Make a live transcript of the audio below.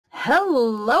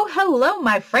Hello, hello,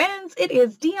 my friends. It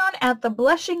is Dion at the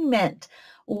Blushing Mint.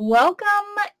 Welcome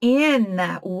in.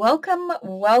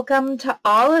 Welcome to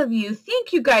all of you.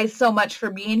 Thank you guys so much for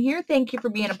being here. Thank you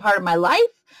for being a part of my life,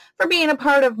 for being a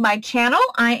part of my channel.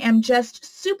 I am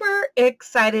just super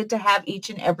excited to have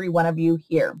each and every one of you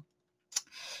here.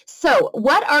 So,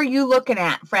 what are you looking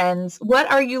at, friends? What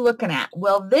are you looking at?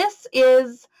 Well, this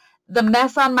is the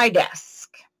mess on my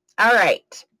desk. All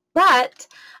right, but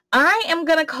I am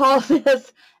going to call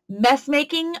this Mess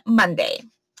Making Monday.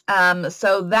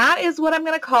 So that is what I'm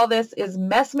going to call this, is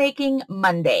Mess Making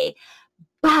Monday.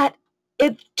 But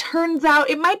it turns out,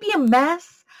 it might be a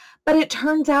mess, but it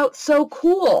turns out so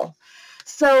cool.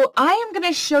 So I am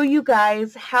going to show you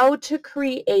guys how to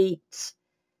create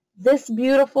this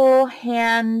beautiful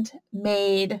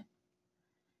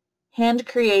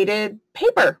hand-created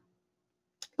paper.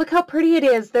 Look how pretty it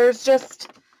is. There's just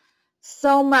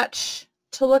so much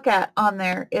to look at on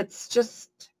there. It's just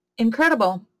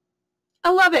incredible.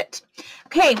 I love it.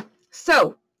 Okay,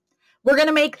 so we're going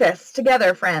to make this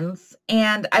together, friends.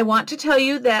 And I want to tell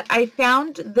you that I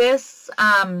found this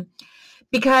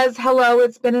because, hello,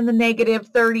 it's been in the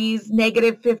negative 30s,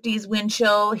 negative 50s wind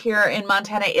chill here in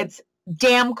Montana. It's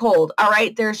damn cold, all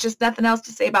right? There's just nothing else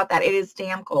to say about that. It is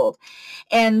damn cold.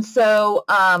 And so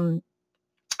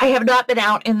I have not been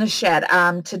out in the shed.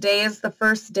 Today is the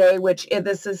first day, which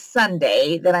this is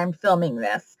Sunday that I'm filming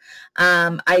this.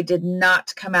 I did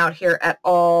not come out here at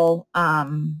all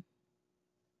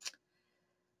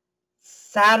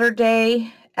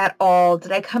Saturday at all.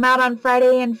 Did I come out on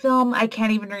Friday and film? I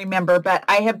can't even remember, but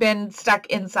I have been stuck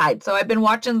inside. So I've been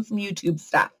watching some YouTube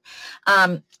stuff.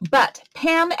 But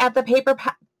Pam at the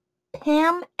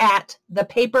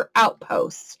Paper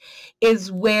Outpost is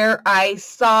where I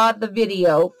saw the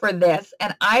video for this,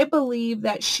 and I believe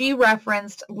that she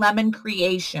referenced Lemon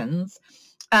Creations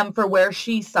for where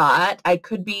she saw it. I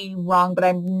could be wrong, but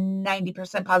I'm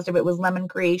 90% positive it was Lemon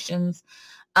Creations.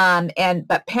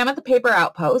 But Pam at the Paper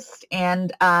Outpost,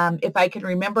 and if I can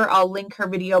remember, I'll link her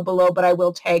video below, but I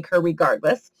will tag her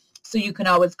regardless, so you can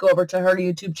always go over to her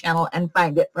YouTube channel and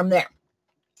find it from there.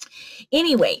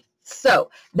 Anyway, so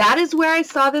that is where I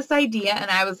saw this idea,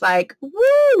 and I was like,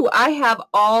 woo, I have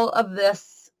all of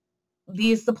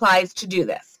these supplies to do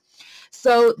this.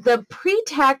 So the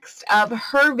pretext of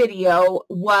her video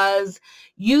was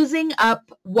using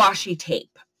up washi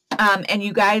tape. And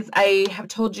you guys, I have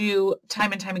told you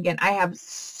time and time again, I have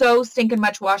so stinking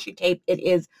much washi tape. It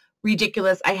is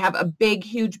ridiculous. I have a big,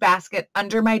 huge basket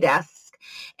under my desk.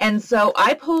 And so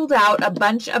I pulled out a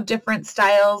bunch of different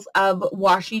styles of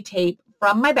washi tape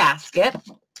from my basket,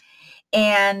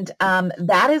 and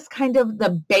that is kind of the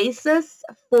basis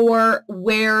for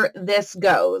where this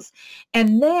goes.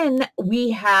 And then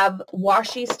we have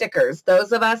washi stickers.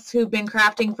 Those of us who've been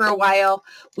crafting for a while,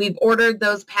 we've ordered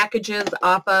those packages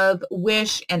off of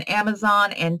Wish and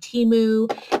Amazon and Temu,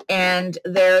 and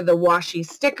they're the washi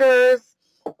stickers.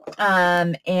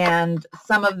 And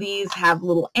some of these have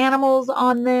little animals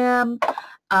on them.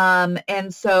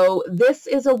 And so this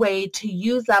is a way to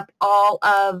use up all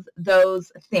of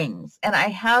those things. And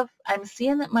I'm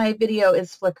seeing that my video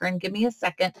is flickering. Give me a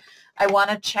second. I want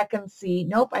to check and see.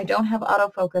 Nope, I don't have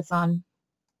autofocus on.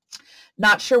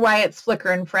 Not sure why it's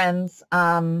flickering, friends.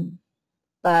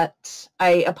 But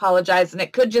I apologize. And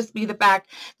it could just be the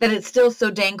fact that it's still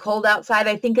so dang cold outside.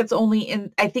 I think it's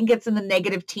in the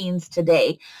negative teens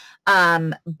today.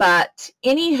 But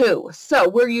anywho, so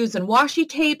we're using washi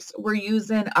tapes, we're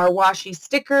using our washi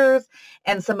stickers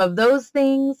and some of those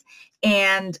things.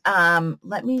 And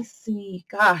let me see.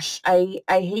 Gosh, I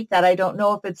hate that. I don't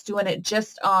know if it's doing it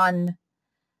just on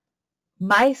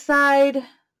my side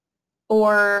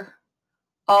or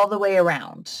all the way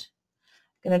around.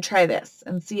 I'm going to try this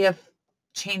and see if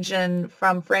changing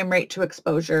from frame rate to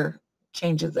exposure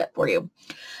changes it for you.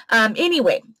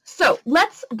 Anyway, so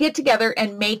let's get together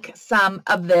and make some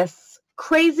of this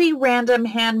crazy random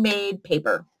handmade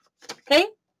paper. Okay?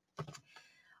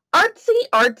 Artsy,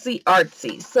 artsy,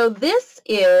 artsy. So this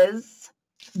is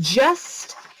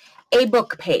just a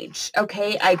book page.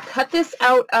 Okay? I cut this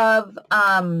out of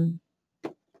an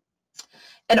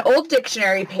old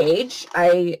dictionary page.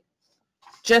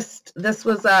 This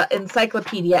was an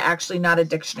encyclopedia, actually not a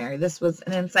dictionary. This was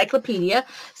an encyclopedia.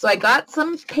 So I got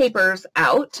some papers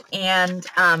out, and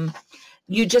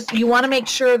you want to make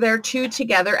sure they're two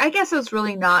together. I guess it's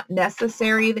really not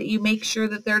necessary that you make sure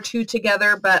that they're two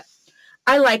together, but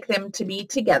I like them to be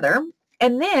together.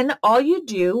 And then all you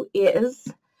do is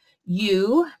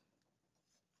you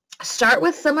start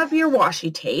with some of your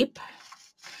washi tape.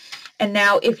 And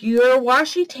now if your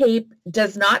washi tape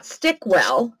does not stick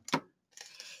well,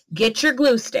 get your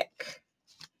glue stick.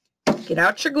 get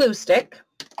out your glue stick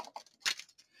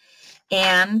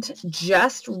and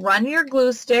just run your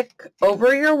glue stick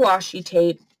over your washi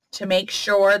tape to make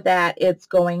sure that it's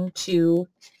going to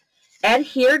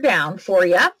adhere down for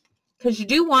you, because you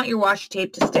do want your washi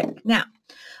tape to stick. Now,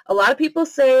 a lot of people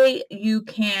say you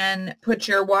can put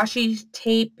your washi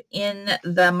tape in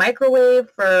the microwave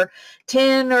for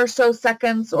 10 or so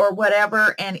seconds or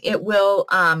whatever, and it will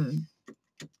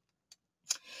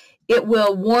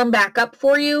warm back up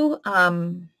for you.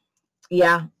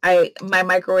 Yeah, my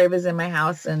microwave is in my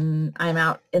house and I'm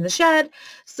out in the shed,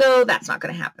 so that's not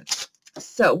going to happen.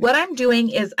 So what I'm doing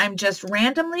is I'm just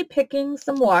randomly picking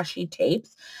some washi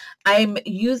tapes. I'm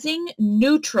using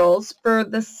neutrals for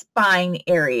the spine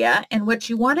area, and what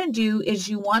you want to do is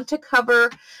you want to cover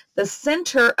the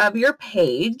center of your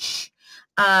page.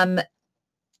 That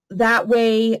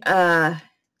way,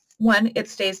 one, it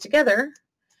stays together,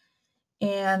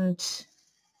 and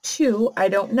two, I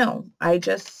don't know.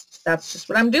 That's just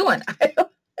what I'm doing.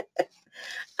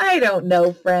 I don't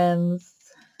know, friends.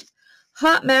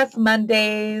 Hot Mess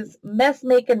Mondays, Mess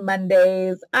Making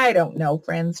Mondays. I don't know,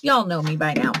 friends. Y'all know me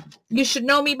by now. You should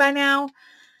know me by now.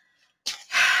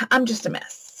 I'm just a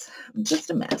mess. I'm just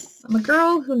a mess. I'm a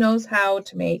girl who knows how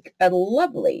to make a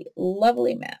lovely,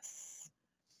 lovely mess.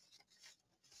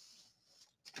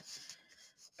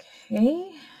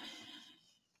 Okay.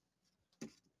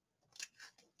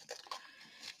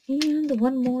 And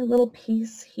one more little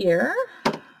piece here.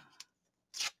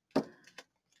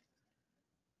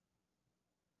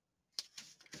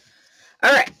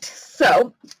 All right,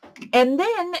 so, and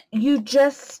then you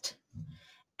just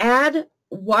add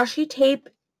washi tape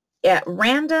at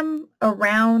random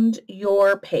around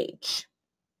your page.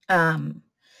 And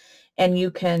you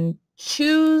can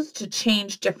choose to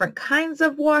change different kinds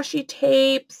of washi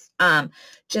tapes.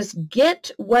 Just get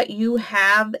what you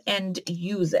have and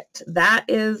use it. That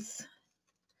is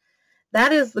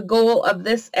the goal of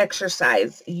this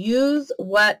exercise. Use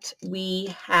what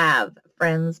we have,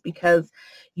 friends, because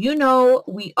you know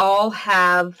we all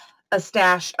have a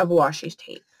stash of washi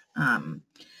tape.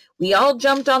 We all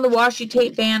jumped on the washi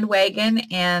tape bandwagon,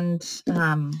 and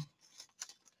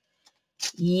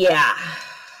yeah.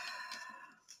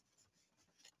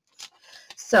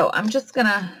 So I'm just going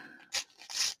to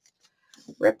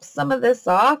rip some of this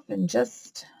off and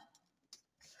just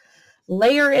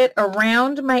layer it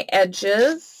around my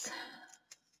edges.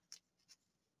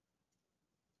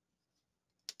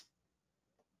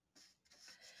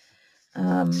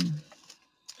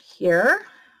 Here.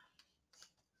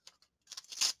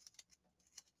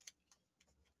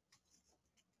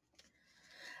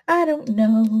 I don't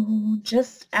know,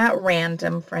 just at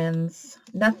random, friends.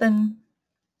 Nothing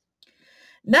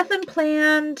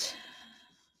planned,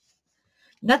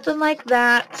 nothing like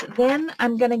that. Then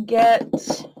I'm going to get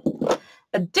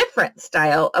a different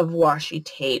style of washi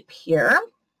tape here.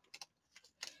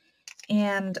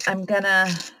 And I'm going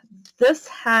to, this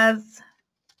has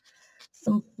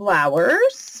some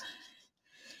flowers.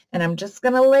 And I'm just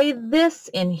going to lay this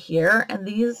in here. And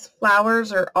these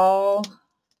flowers are all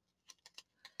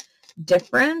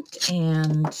different,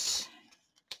 and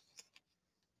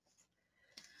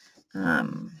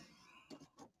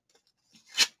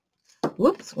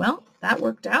whoops, well, that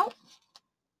worked out.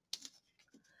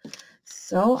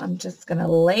 So I'm just going to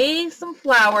lay some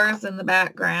flowers in the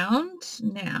background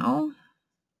now.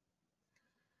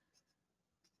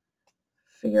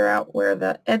 Figure out where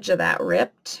the edge of that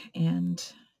ripped, and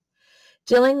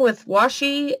dealing with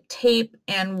washi tape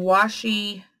and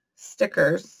washi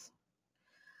stickers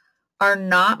are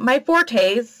not my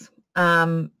fortes.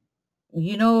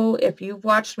 You know, if you've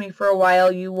watched me for a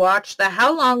while, you watch the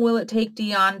How Long Will It Take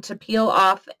Dion to Peel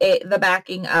Off the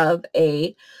Backing of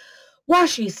a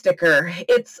Washi sticker.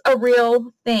 It's a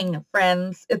real thing,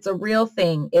 friends. It's a real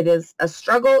thing. It is a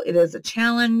struggle. It is a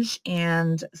challenge.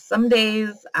 And some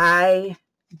days I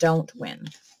don't win.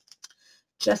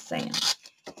 Just saying.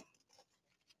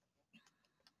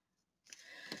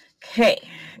 Okay,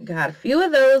 got a few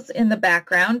of those in the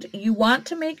background. You want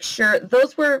to make sure,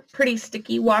 those were pretty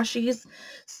sticky washies,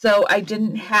 so I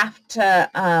didn't have to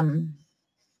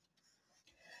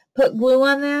put glue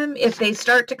on them. If they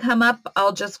start to come up,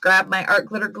 I'll just grab my art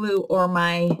glitter glue or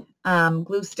my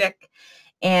glue stick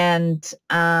and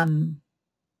add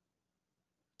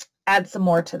some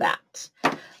more to that.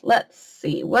 Let's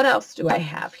see, what else do I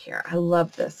have here? I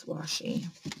love this washi.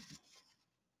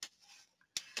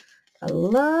 I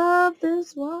love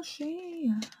this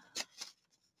washi.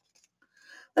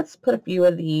 Let's put a few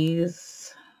of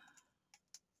these.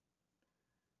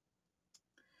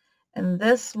 And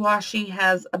this washi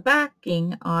has a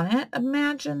backing on it.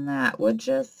 Imagine that, would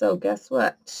you? So guess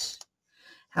what?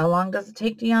 How long does it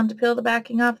take Dion to peel the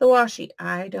backing off the washi?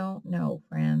 I don't know,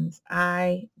 friends.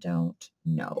 I don't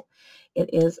know.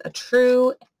 It is a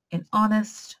true and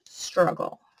honest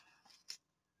struggle.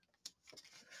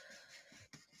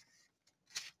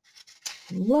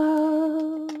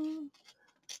 Love,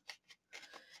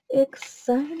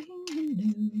 exciting and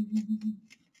new.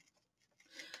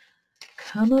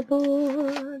 Come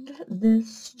aboard,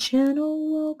 this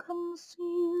channel welcomes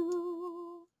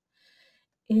you.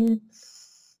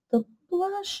 It's the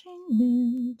blushing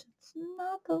mint, it's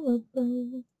not the love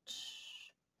boat,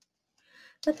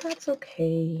 but that's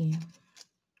okay.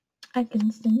 I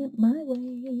can sing it my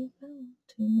way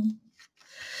too.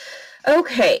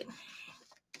 Okay,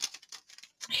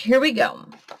 here we go.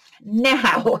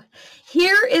 Now,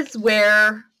 here is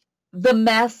where the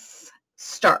mess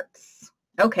starts.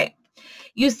 Okay,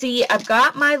 you see, I've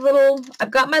got my little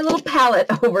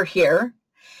palette over here.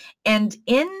 And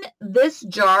in this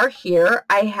jar here,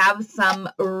 I have some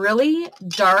really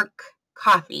dark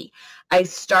coffee. I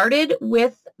started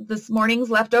with this morning's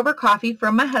leftover coffee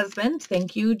from my husband.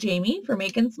 Thank you, Jamie, for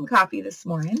making some coffee this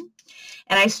morning.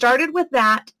 And I started with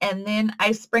that, and then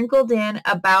I sprinkled in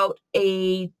about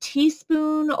a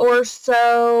teaspoon or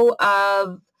so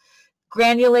of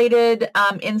granulated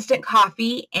instant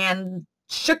coffee and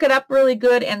shook it up really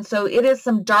good. And so it is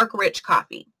some dark, rich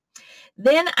coffee.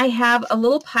 Then I have a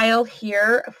little pile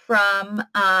here from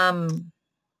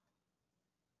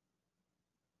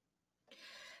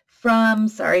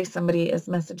sorry, somebody is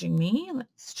messaging me.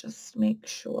 Let's just make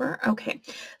sure. Okay.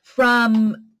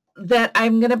 From that,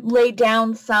 I'm going to lay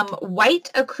down some white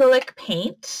acrylic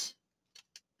paint.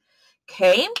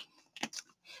 Okay.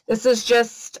 This is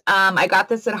just, I got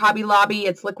this at Hobby Lobby.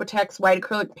 It's Liquitex white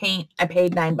acrylic paint. I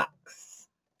paid $9.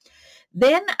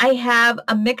 Then I have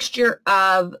a mixture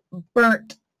of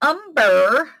burnt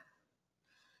umber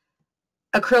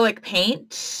acrylic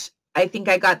paint. I think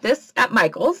I got this at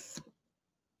Michael's.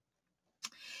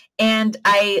 And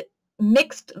I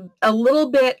mixed a little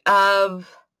bit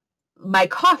of my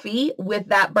coffee with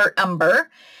that burnt umber.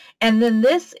 And then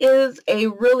this is a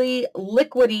really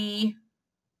liquidy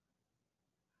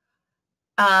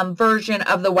version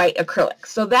of the white acrylic.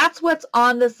 So that's what's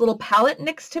on this little palette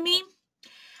next to me.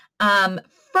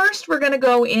 First, we're going to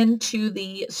go into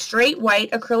the straight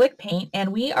white acrylic paint,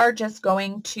 and we are just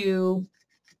going to,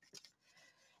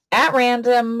 at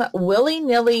random,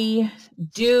 willy-nilly,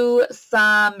 do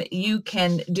some. You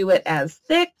can do it as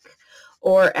thick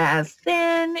or as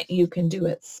thin. You can do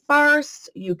it sparse.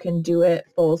 You can do it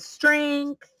full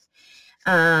strength.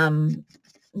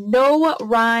 No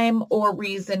rhyme or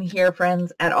reason here,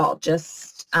 friends, at all.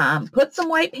 Just put some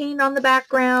white paint on the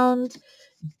background.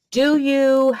 Do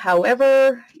you,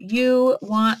 however you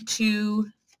want to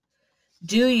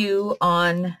do you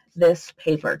on this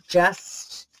paper.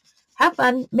 Just have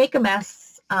fun, make a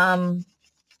mess. Cover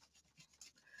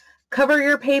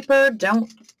your paper,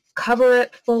 don't cover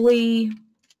it fully.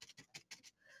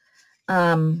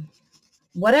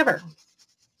 Whatever.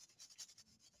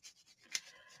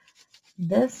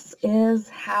 This is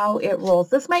how it rolls.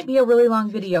 This might be a really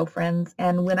long video, friends,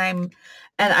 and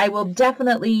I will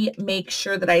definitely make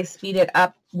sure that I speed it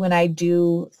up when I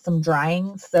do some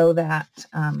drying so that,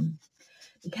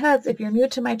 because if you're new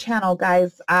to my channel,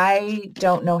 guys, I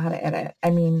don't know how to edit. I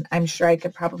mean, I'm sure I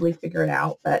could probably figure it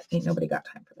out, but ain't nobody got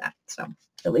time for that. So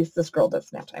at least this girl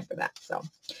doesn't have time for that. So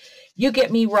you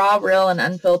get me raw, real, and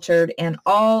unfiltered, and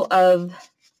all of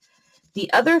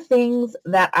the other things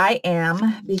that I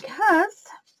am, because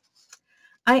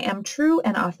I am true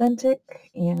and authentic,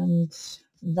 and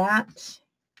that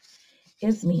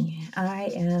is me. I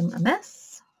am a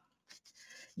mess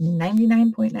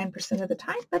 99.9% of the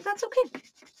time, but that's okay.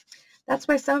 That's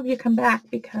why some of you come back,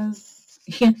 because,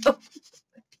 you know,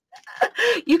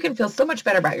 you can feel so much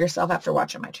better about yourself after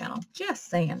watching my channel. Just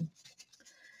saying.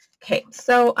 Okay,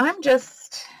 so I'm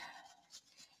just,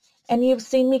 and you've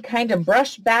seen me kind of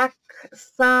brush back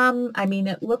some. I mean,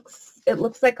 it looks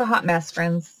like a hot mess,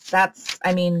 friends. That's,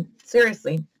 I mean,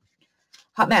 seriously,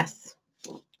 hot mess.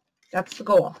 That's the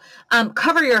goal.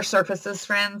 Cover your surfaces,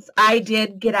 friends. I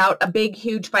did get out a big,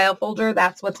 huge file folder.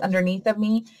 That's what's underneath of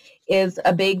me, is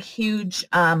a big, huge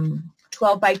 12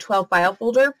 by 12 file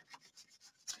folder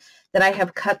that I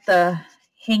have cut the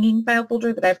hanging file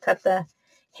folder that I've cut the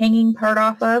hanging part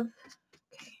off of.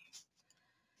 Okay.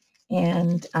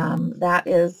 And that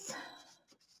is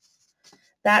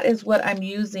what I'm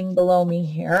using below me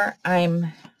here.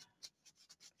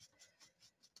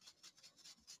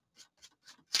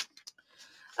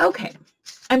 Okay,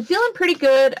 I'm feeling pretty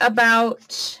good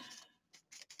about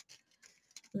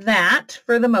that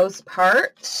for the most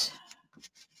part.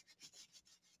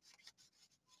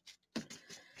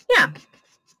 yeah,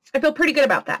 I feel pretty good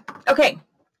about that. Okay.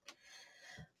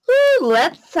 Woo,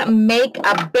 let's make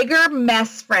a bigger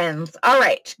mess, friends. All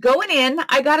right, going in,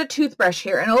 I got a toothbrush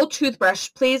here, an old toothbrush.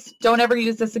 Please don't ever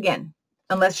use this again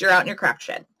unless you're out in your craft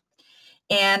shed.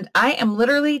 And I am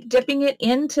literally dipping it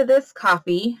into this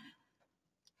coffee,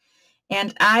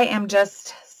 and I am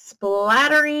just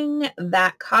splattering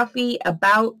that coffee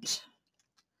about,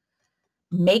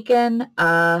 making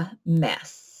a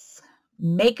mess.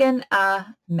 Making a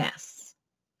mess.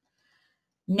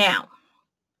 Now,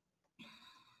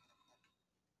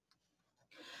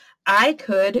 I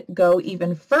could go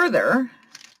even further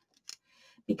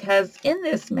because in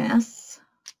this mess,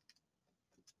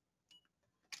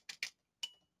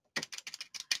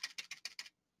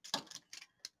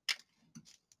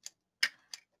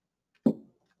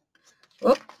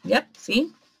 oh, yep,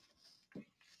 see?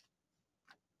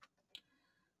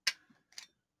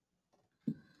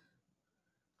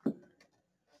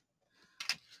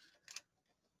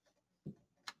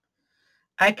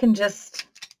 I can just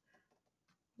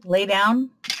lay down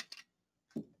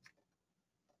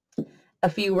a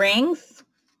few rings.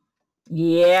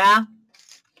 Yeah,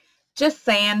 just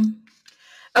saying.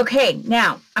 Okay,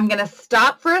 now I'm going to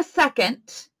stop for a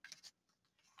second,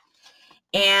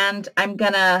 and I'm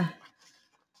going to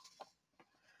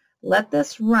let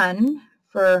this run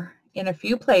for in a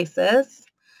few places.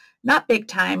 Not big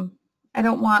time. I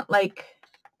don't want like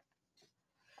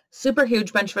super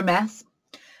huge bunch of a mess.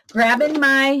 Grabbing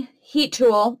my heat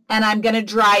tool, and I'm going to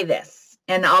dry this,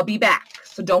 and I'll be back.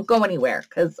 So don't go anywhere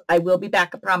because I will be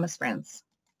back, I promise, friends.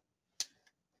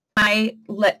 My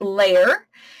layer.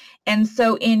 And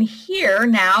so in here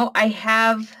now I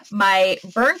have my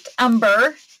burnt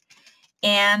umber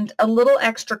and a little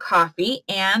extra coffee,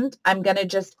 and I'm going to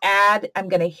just add, I'm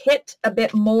going to hit a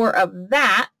bit more of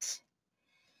that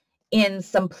in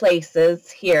some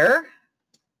places here.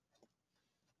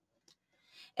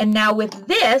 And now with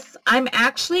this, I'm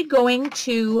actually going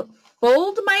to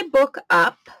fold my book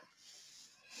up,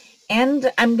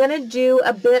 and I'm going to do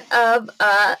a bit of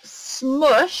a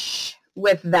smush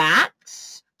with that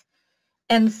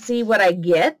and see what I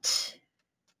get.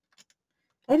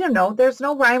 I don't know. There's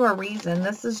no rhyme or reason.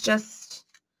 This is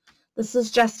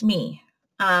just me.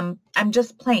 I'm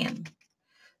just playing.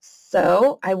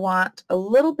 So I want a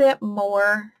little bit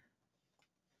more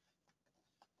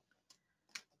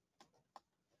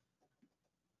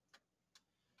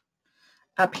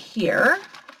up here.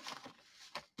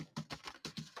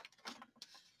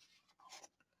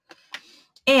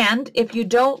 And if you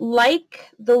don't like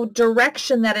the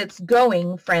direction that it's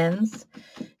going, friends,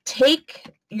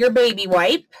 take your baby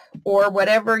wipe or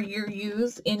whatever you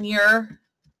use in your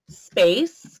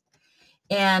space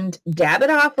and dab it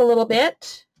off a little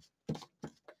bit.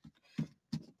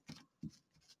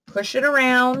 Push it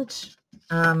around.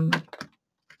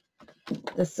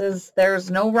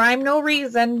 There's no rhyme, no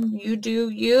reason. You do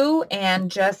you,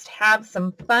 and just have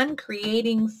some fun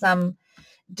creating some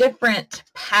different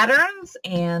patterns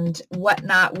and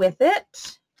whatnot with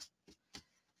it.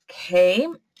 Okay,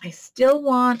 I still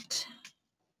want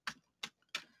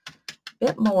a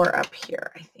bit more up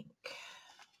here, I think.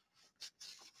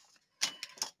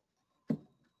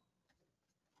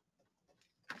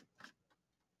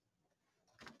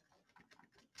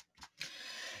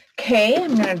 Okay,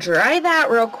 I'm going to dry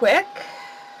that real quick.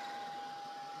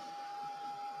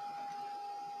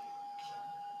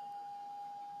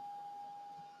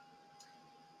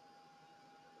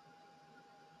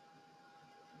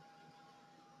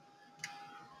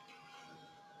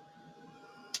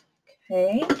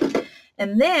 Okay,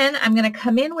 and then I'm going to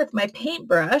come in with my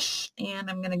paintbrush, and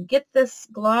I'm going to get this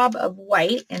glob of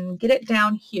white and get it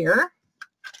down here.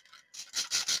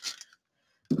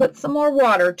 Put some more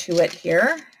water to it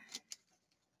here.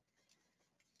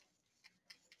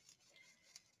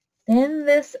 Thin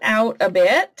this out a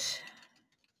bit.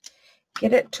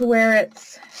 Get it to where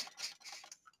it's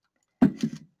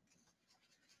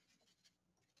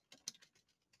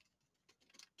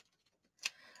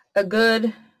a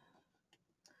good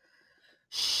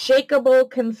shakeable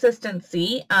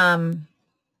consistency.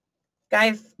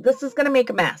 Guys, this is going to make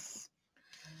a mess.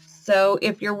 So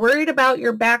if you're worried about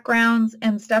your backgrounds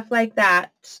and stuff like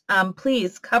that,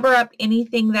 please cover up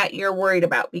anything that you're worried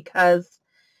about, because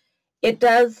it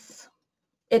does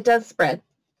spread.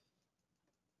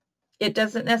 It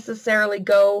doesn't necessarily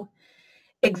go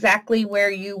exactly where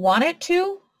you want it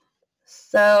to.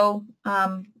 So,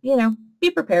 you know, be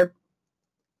prepared.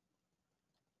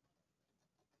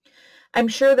 I'm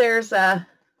sure there's a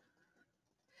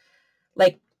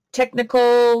like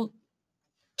technical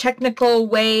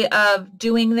way of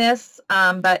doing this,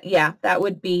 but yeah, that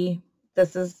would be,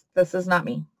 this is not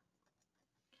me.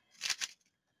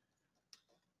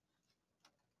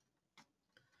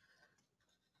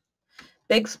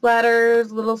 Big splatters,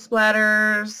 little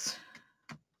splatters.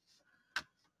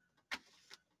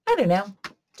 I don't know.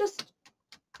 Just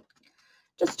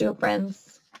do it,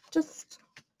 friends. Just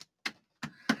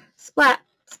splat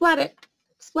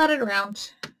it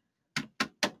around.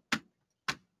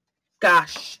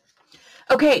 Gosh.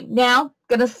 Okay, now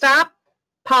gonna stop,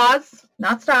 pause,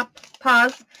 not stop,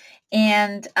 pause,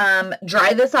 and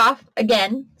dry this off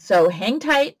again. So hang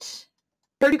tight.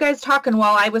 I heard you guys talking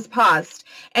while I was paused,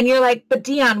 and you're like, but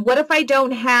Dion, what if I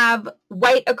don't have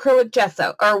white acrylic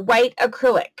gesso or white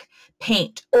acrylic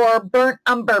paint or burnt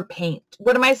umber paint?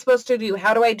 What am I supposed to do?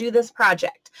 How do I do this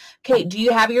project? Okay, do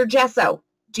you have your gesso?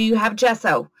 Do you have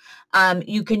gesso?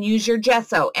 You can use your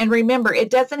gesso. And remember,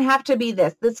 it doesn't have to be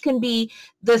this. This can be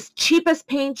this cheapest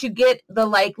paint you get, the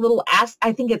like little,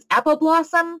 I think it's apple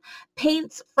blossom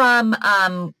paints from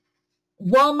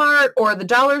Walmart or the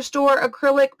dollar store,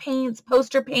 acrylic paints,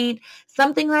 poster paint,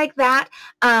 something like that.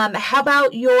 How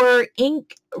about your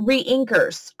ink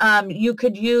re-inkers? You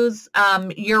could use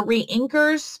your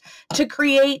re-inkers to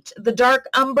create the dark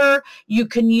umber. You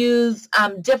can use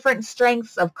different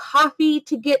strengths of coffee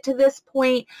to get to this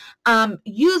point.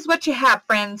 Use what you have,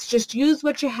 friends. Just use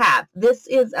what you have. This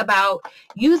is about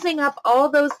using up all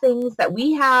those things that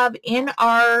we have in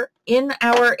our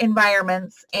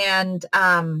environments, and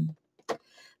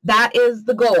that is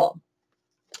the goal.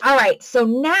 All right, so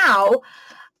now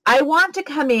I want to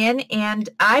come in and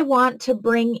I want to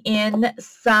bring in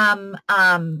some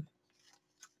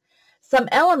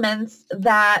elements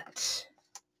that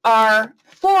are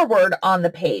forward on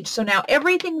the page. So now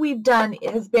everything we've done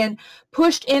has been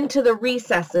pushed into the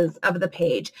recesses of the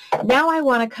page. Now I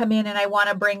want to come in and I want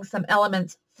to bring some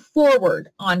elements forward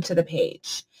onto the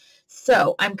page.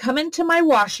 So I'm coming to my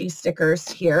washi stickers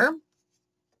here.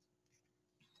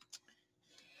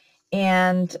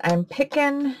 And I'm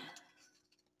picking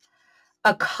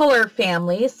a color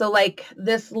family. So like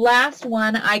this last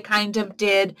one, I kind of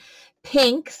did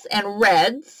pinks and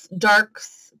reds,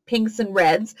 darks, pinks and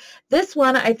reds. This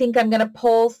one, I think I'm going to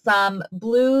pull some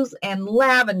blues and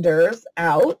lavenders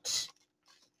out.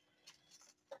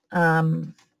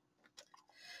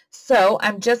 So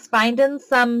I'm just finding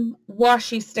some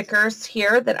washi stickers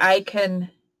here that I can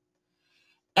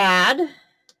add.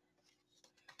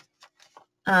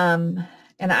 And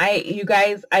you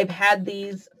guys, I've had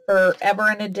these forever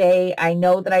and a day. I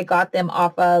know that I got them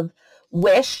off of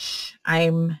Wish.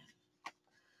 I'm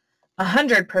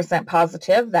 100%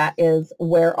 positive that is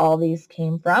where all these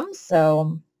came from.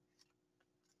 So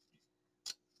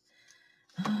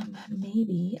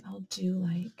maybe I'll do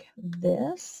like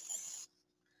this,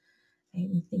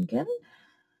 I'm thinking.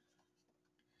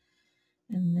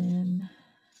 And then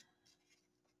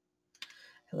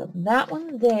I love that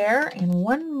one there, and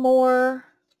one more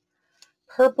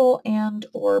purple and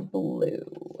or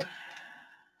blue.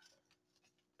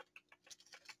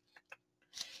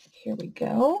 Here we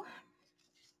go.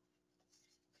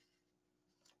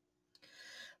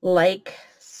 Like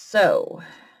so.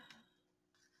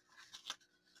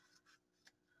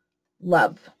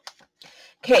 Love.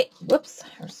 Okay, whoops,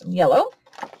 there's some yellow.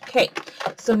 Okay,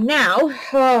 so now,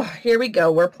 here we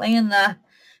go. We're playing the,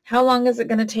 how long is it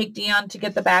going to take Dion to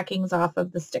get the backings off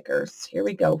of the stickers? Here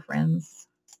we go, friends.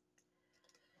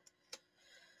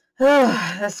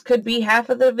 This could be half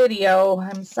of the video.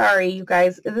 I'm sorry, you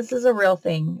guys. This is a real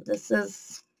thing. This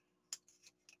is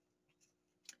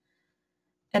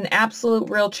an absolute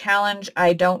real challenge.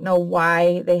 I don't know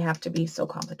why they have to be so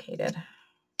complicated.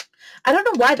 I don't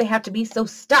know why they have to be so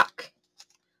stuck.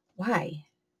 Why?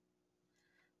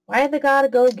 Why they gotta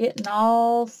go getting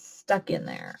all stuck in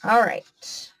there? All right.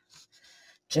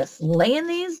 Just laying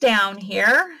these down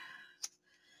here.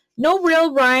 No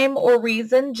real rhyme or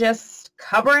reason, just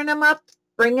covering them up,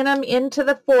 bringing them into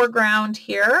the foreground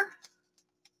here.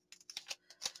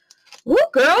 Woo,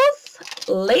 girls,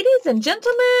 ladies and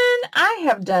gentlemen, I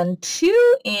have done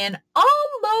 2 in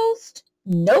almost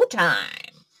no time.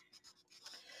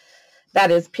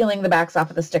 That is peeling the backs off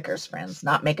of the stickers, friends,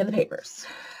 not making the papers.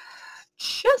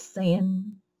 Just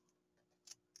saying.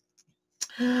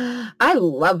 I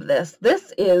love this.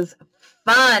 This is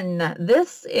fun.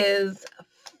 This is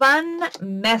fun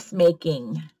mess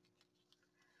making.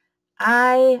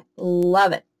 I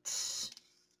love it.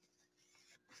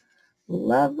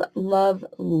 Love, love,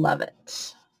 love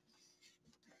it.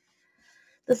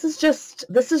 This is just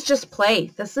play.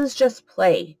 This is just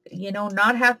play. You know,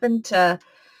 not having to,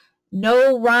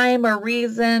 no rhyme or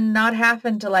reason, not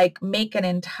having to like make an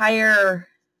entire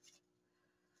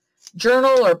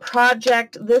journal or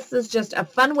project. This is just a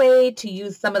fun way to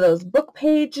use some of those book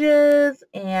pages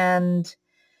and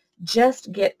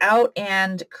just get out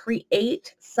and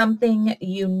create something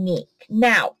unique.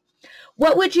 Now,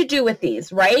 what would you do with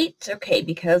these, right? Okay,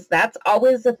 because that's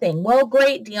always the thing. Well,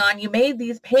 great, Dion, you made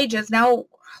these pages. Now,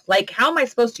 like, how am I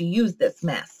supposed to use this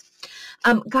mess?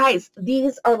 Guys,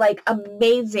 these are like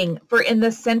amazing for in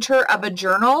the center of a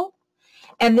journal.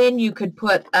 And then you could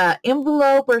put an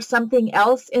envelope or something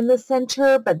else in the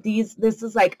center, but this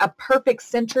is like a perfect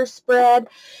center spread.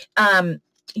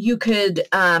 You could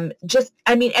just,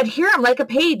 I mean, adhere them like a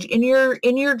page in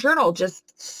your journal.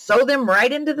 Just sew them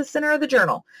right into the center of the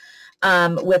journal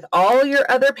with all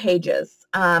your other pages.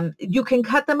 You can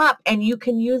cut them up and you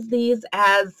can use these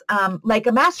as like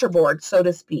a masterboard, so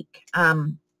to speak.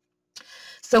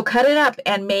 So cut it up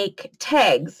and make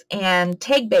tags and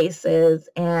tag bases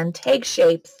and tag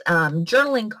shapes,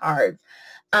 journaling cards.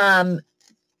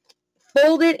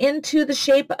 Fold it into the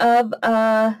shape of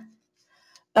a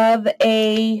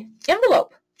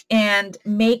envelope and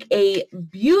make a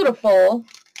beautiful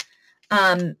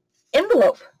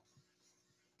envelope.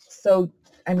 So,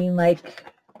 I mean, like,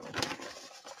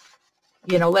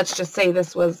 you know, let's just say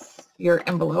this was your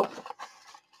envelope.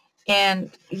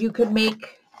 And you could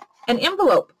make an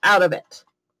envelope out of it.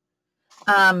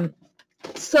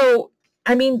 So,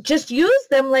 I mean, just use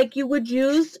them like you would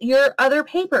use your other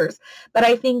papers. But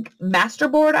I think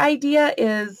masterboard idea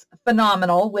is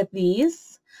phenomenal with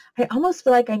these. I almost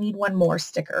feel like I need one more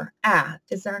sticker.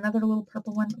 Is there another little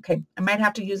purple one? Okay, I might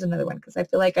have to use another one because I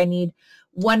feel like I need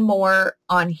one more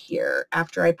on here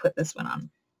after I put this one on.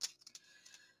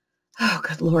 Oh,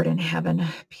 good Lord in heaven.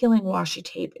 Peeling washi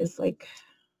tape is like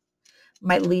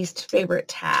my least favorite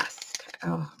task.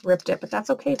 Oh, ripped it, but that's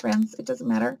okay, friends. It doesn't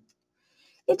matter.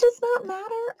 It does not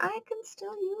matter. I can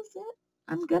still use it.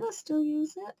 I'm going to still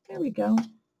use it. There we go.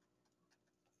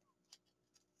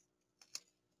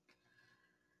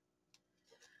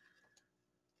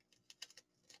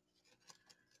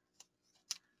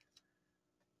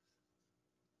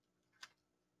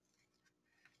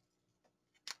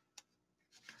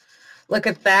 Look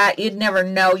at that. You'd never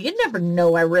know. You'd never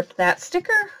know I ripped that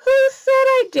sticker. Who said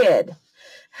I did?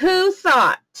 Who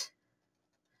thought?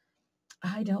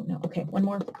 I don't know. Okay, one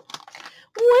more.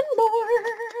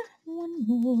 One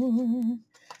more.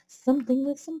 Something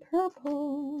with some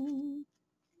purple.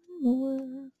 One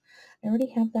more. I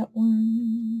already have that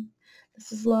one.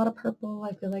 This is a lot of purple.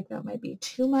 I feel like that might be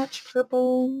too much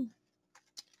purple.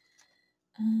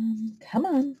 Come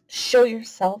on. Show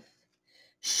yourself.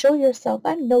 Show yourself.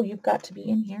 I know you've got to be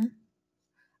in here.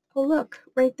 Oh, look,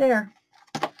 right there.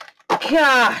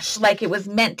 Gosh, like it was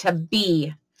meant to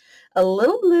be. A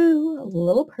little blue, a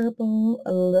little purple,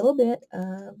 a little bit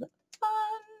of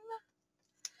fun.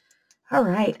 All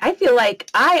right, I feel like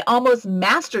I almost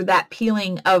mastered that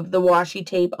peeling of the washi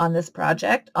tape on this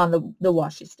project, on the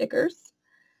washi stickers.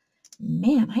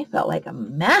 Man, I felt like a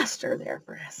master there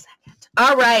for a second.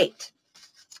 All right.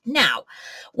 Now,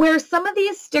 where some of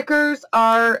these stickers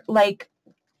are like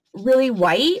really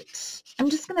white, I'm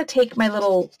just going to take my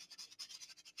little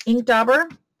ink dauber,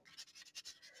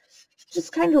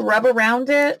 just kind of rub around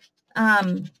it,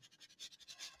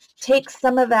 take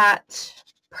some of that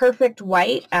perfect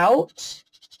white out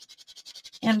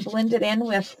and blend it in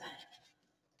with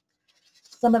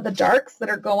some of the darks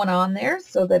that are going on there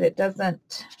so that it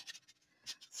doesn't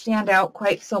stand out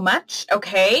quite so much.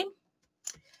 Okay.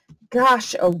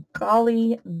 Gosh, oh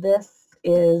golly, this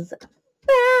is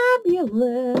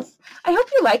fabulous. I hope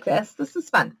you like this. This is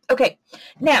fun. Okay,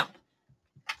 now,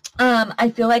 I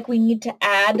feel like we need to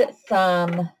add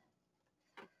some,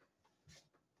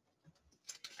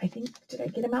 I think, did I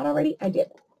get them out already? I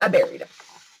did. I buried them.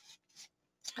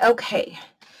 Okay,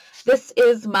 this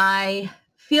is my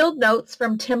field notes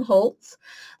from Tim Holtz,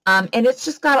 and it's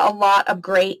just got a lot of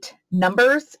great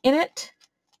numbers in it,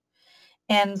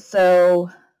 and so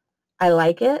I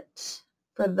like it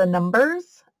for the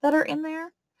numbers that are in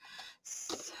there.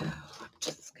 So I'm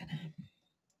just going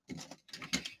to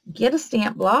get a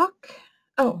stamp block.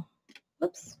 Oh,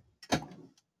 whoops.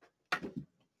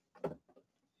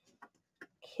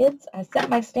 Kids, I set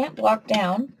my stamp block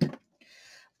down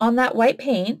on that white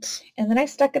paint, and then I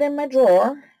stuck it in my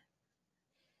drawer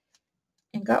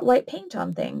and got white paint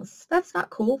on things. That's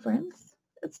not cool, friends.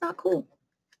 It's not cool.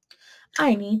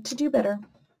 I need to do better.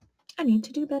 I need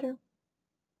to do better.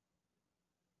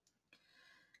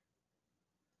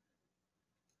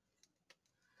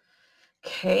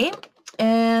 Okay,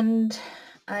 and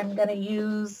I'm going to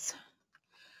use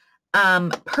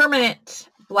permanent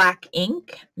black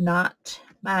ink, not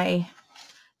a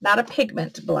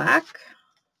pigment black,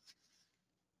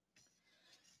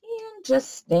 and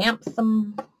just stamp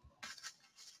some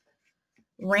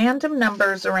random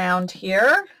numbers around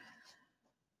here.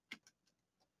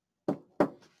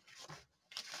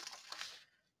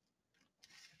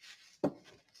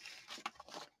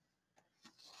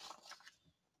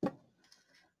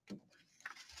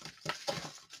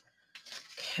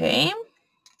 Okay,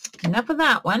 enough of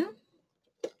that one.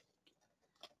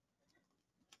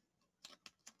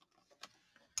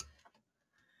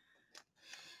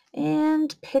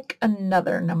 And pick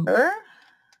another number.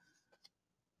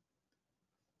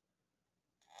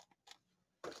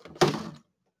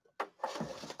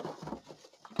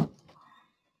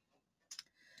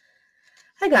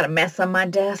 I got a mess on my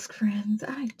desk, friends.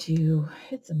 I do.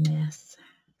 It's a mess.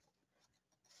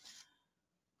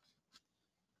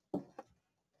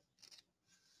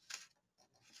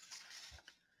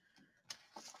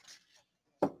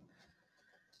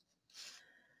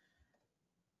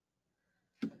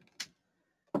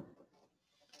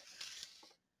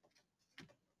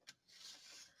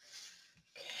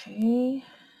 Okay.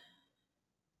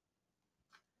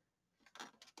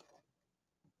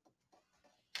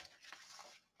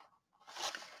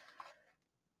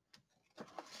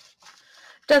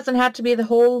 Doesn't have to be the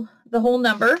whole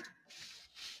number.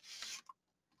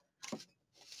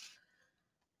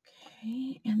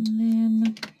 Okay, and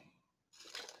then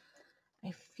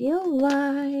I feel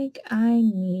like I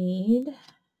need, what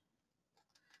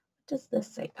does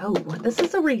this say? Oh, this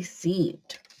is a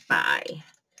receipt by,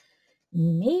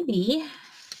 maybe,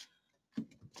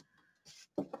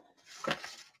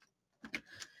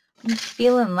 I'm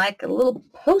feeling like a little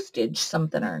postage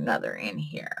something or another in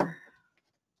here.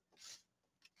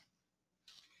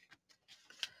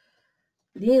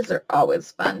 These are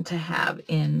always fun to have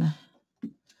in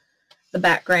the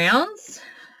backgrounds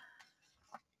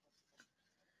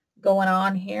going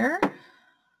on here.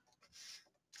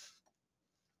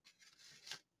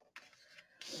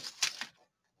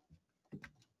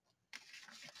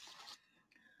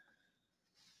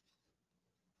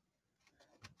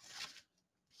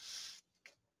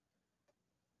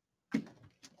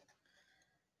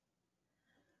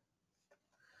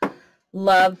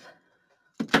 Love.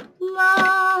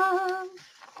 Love.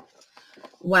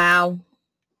 Wow.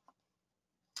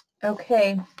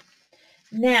 Okay.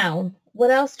 Now,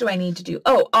 what else do I need to do?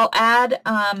 Oh, I'll add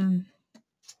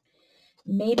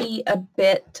maybe a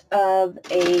bit of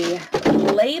a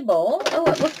label.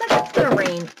 Oh, it looks like it's gonna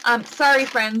rain. Sorry,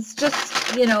 friends.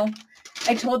 Just, you know,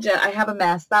 I told you I have a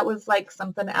mess. That was like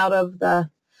something out of the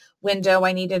window.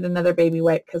 I needed another baby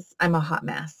wipe because I'm a hot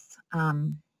mess. Yeah.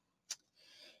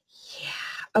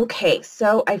 Okay,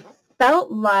 so I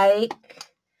felt like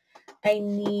I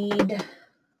need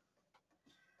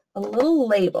a little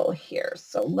label here.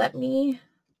 So let me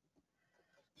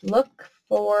look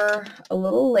for a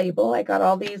little label. I got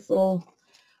all these little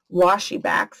washi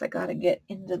backs I got to get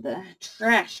into the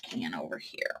trash can over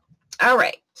here. All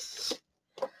right.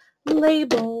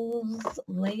 Labels,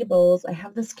 labels. I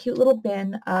have this cute little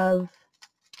bin of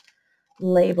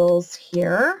labels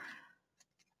here.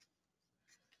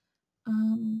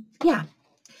 Yeah.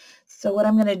 So what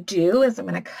I'm going to do is I'm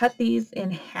going to cut these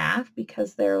in half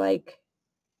because they're like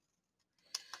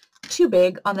too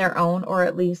big on their own, or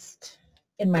at least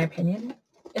in my opinion,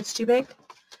 it's too big.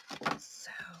 So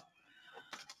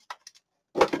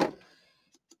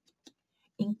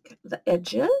ink the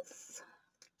edges.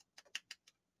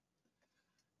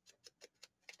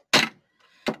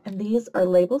 And these are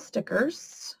label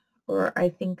stickers, or I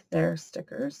think they're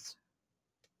stickers.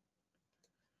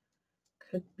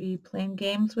 Could be playing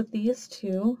games with these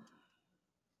too.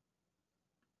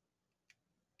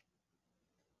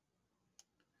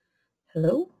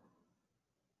 Hello?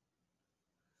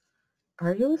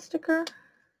 Are you a sticker?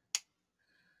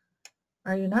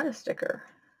 Are you not a sticker?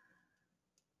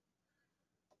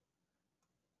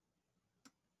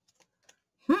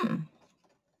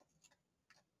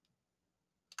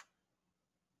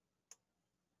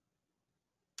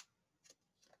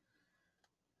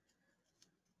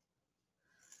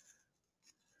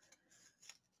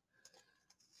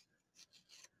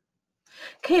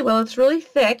 Okay, well, it's really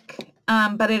thick,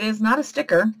 but it is not a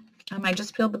sticker. I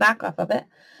just peeled the back off of it.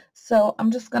 So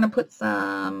I'm just going to put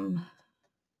some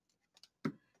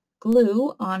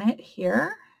glue on it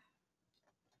here.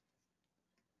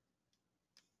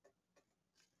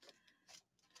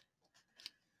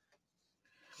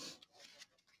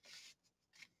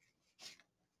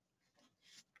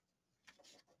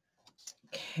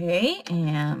 Okay,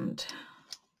 and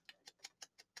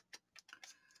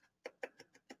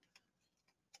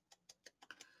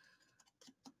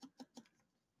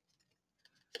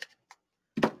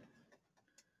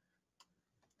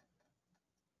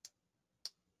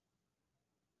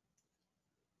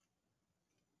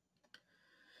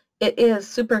it is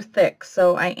super thick,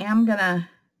 so I am going to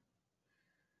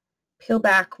peel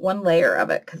back one layer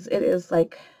of it because it is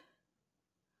like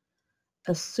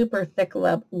a super thick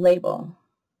label.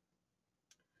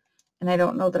 And I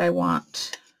don't know that I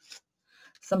want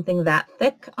something that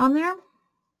thick on there.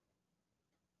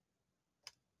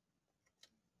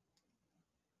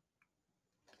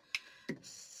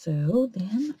 So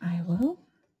then I will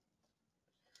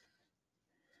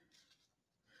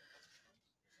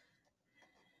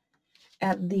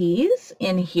add these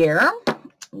in here.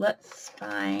 Let's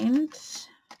find,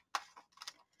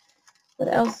 what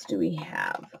else do we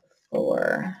have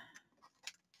for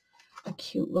a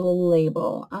cute little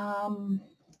label?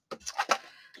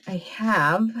 I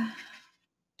have,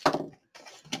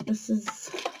 this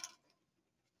is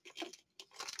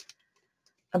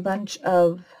a bunch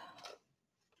of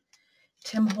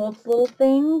Tim Holtz little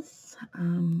things.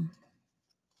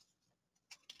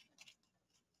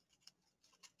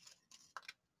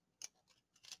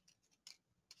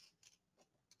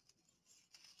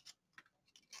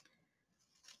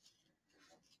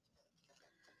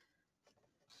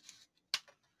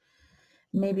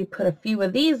 Maybe put a few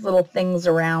of these little things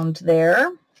around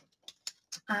there.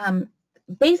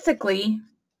 Basically,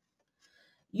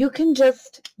 you can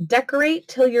just decorate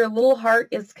till your little heart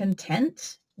is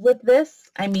content with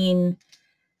this. I mean,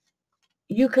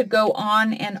 you could go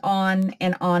on and on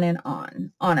and on and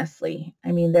on, honestly.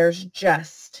 I mean, there's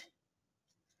just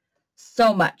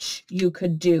so much you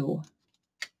could do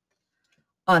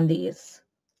on these.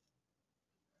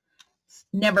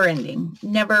 Never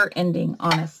ending,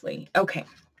 honestly. Okay,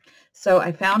 so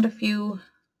I found a few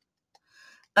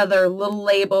other little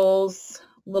labels,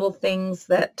 little things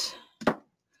that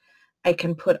I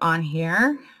can put on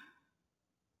here.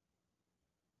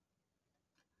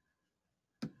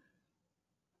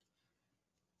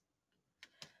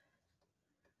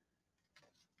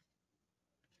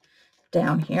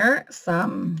 Down here,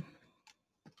 some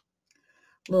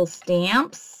little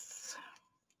stamps.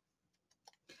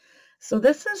 So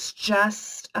this is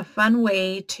just a fun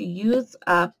way to use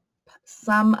up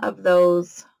some of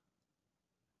those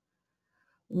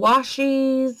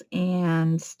washies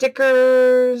and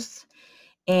stickers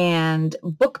and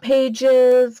book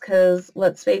pages, because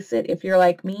let's face it, if you're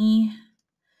like me,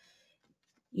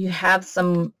 you have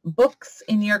some books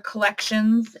in your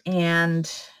collections,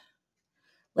 and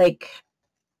like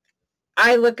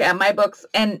I look at my books,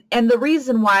 and the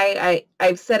reason why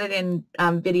I've said it in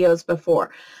videos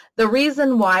before, the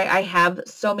reason why I have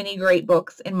so many great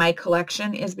books in my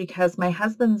collection is because my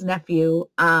husband's nephew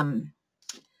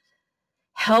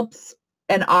helps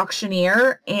an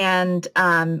auctioneer, and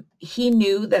he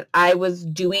knew that I was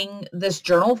doing this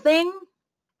journal thing,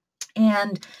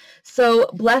 and so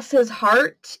bless his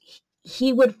heart,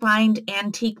 he would find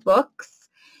antique books,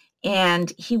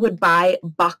 and he would buy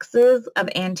boxes of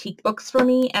antique books for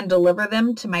me and deliver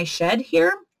them to my shed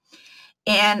here.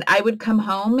 And I would come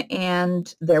home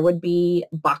and there would be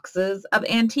boxes of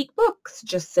antique books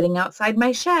just sitting outside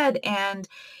my shed. And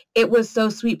it was so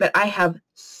sweet, but I have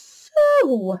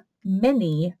so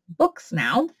many books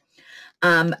now,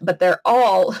 but they're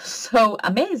all so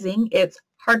amazing. It's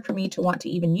hard for me to want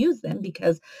to even use them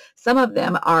because some of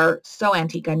them are so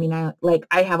antique. I mean, I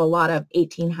have a lot of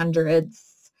 1800s,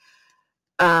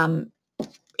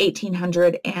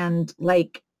 1800 and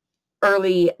like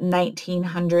early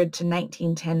 1900 to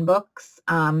 1910 books.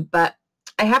 But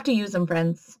I have to use them,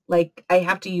 friends. Like, I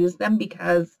have to use them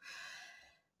because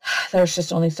there's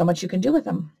just only so much you can do with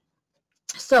them.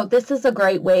 So this is a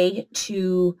great way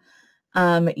to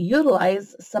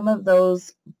utilize some of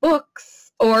those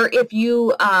books, or if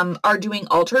you are doing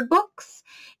altered books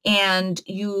and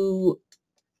you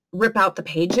rip out the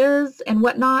pages and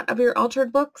whatnot of your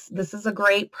altered books, this is a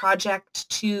great project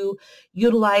to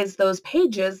utilize those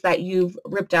pages that you've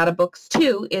ripped out of books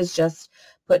too, is just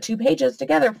put two pages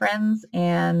together, friends,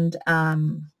 and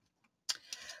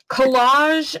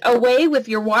collage away with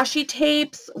your washi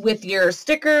tapes, with your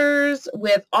stickers,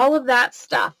 with all of that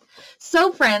stuff.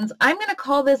 So friends, I'm going to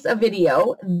call this a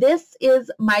video. This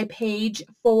is my page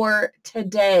for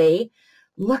today.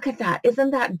 Look at that.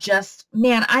 Isn't that just,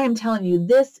 man, I am telling you,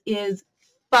 this is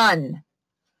fun.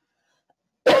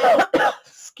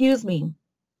 Excuse me.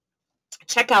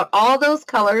 Check out all those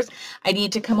colors. I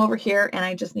need to come over here and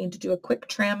I just need to do a quick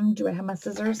trim. Do I have my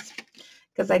scissors?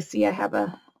 Because I see I have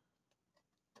a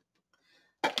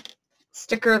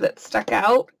sticker that stuck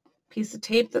out, piece of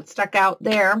tape that stuck out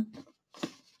there.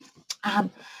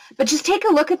 But just take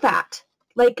a look at that.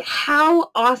 Like, how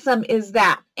awesome is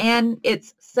that? And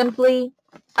it's simply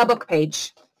a book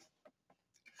page.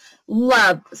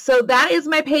 Love. So that is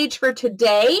my page for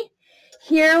today.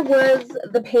 Here was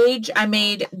the page I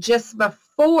made just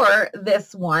before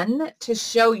this one to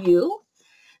show you.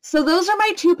 So those are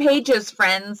my two pages,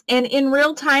 friends. And in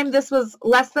real time, this was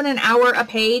less than an hour a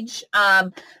page,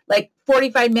 like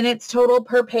 45 minutes total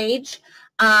per page.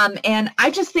 And I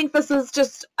just think this is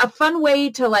just a fun way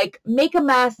to like make a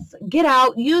mess, get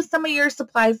out, use some of your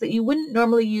supplies that you wouldn't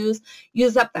normally use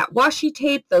up that washi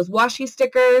tape, those washi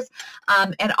stickers,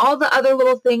 and all the other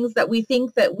little things that we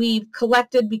think that we've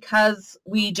collected because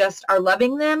we just are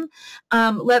loving them.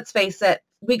 Let's face it,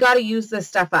 we got to use this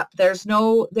stuff up. There's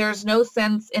no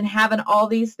sense in having all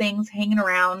these things hanging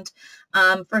around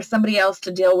for somebody else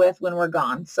to deal with when we're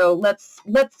gone. So let's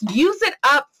use it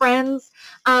up, friends.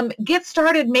 Get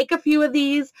started. Make a few of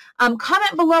these.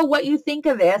 Comment below what you think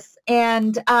of this,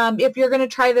 and if you're going to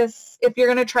try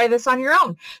this on your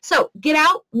own. So get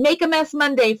out, make a mess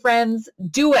Monday, friends.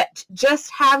 Do it.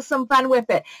 Just have some fun with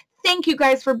it. Thank you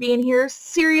guys for being here.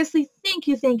 Seriously, thank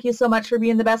you so much for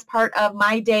being the best part of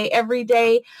my day every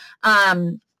day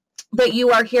that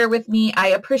you are here with me. I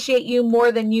appreciate you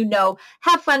more than you know.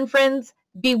 Have fun, friends.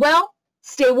 Be well,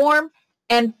 stay warm,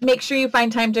 and make sure you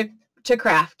find time to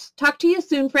craft. Talk to you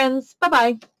soon, friends.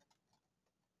 Bye-bye.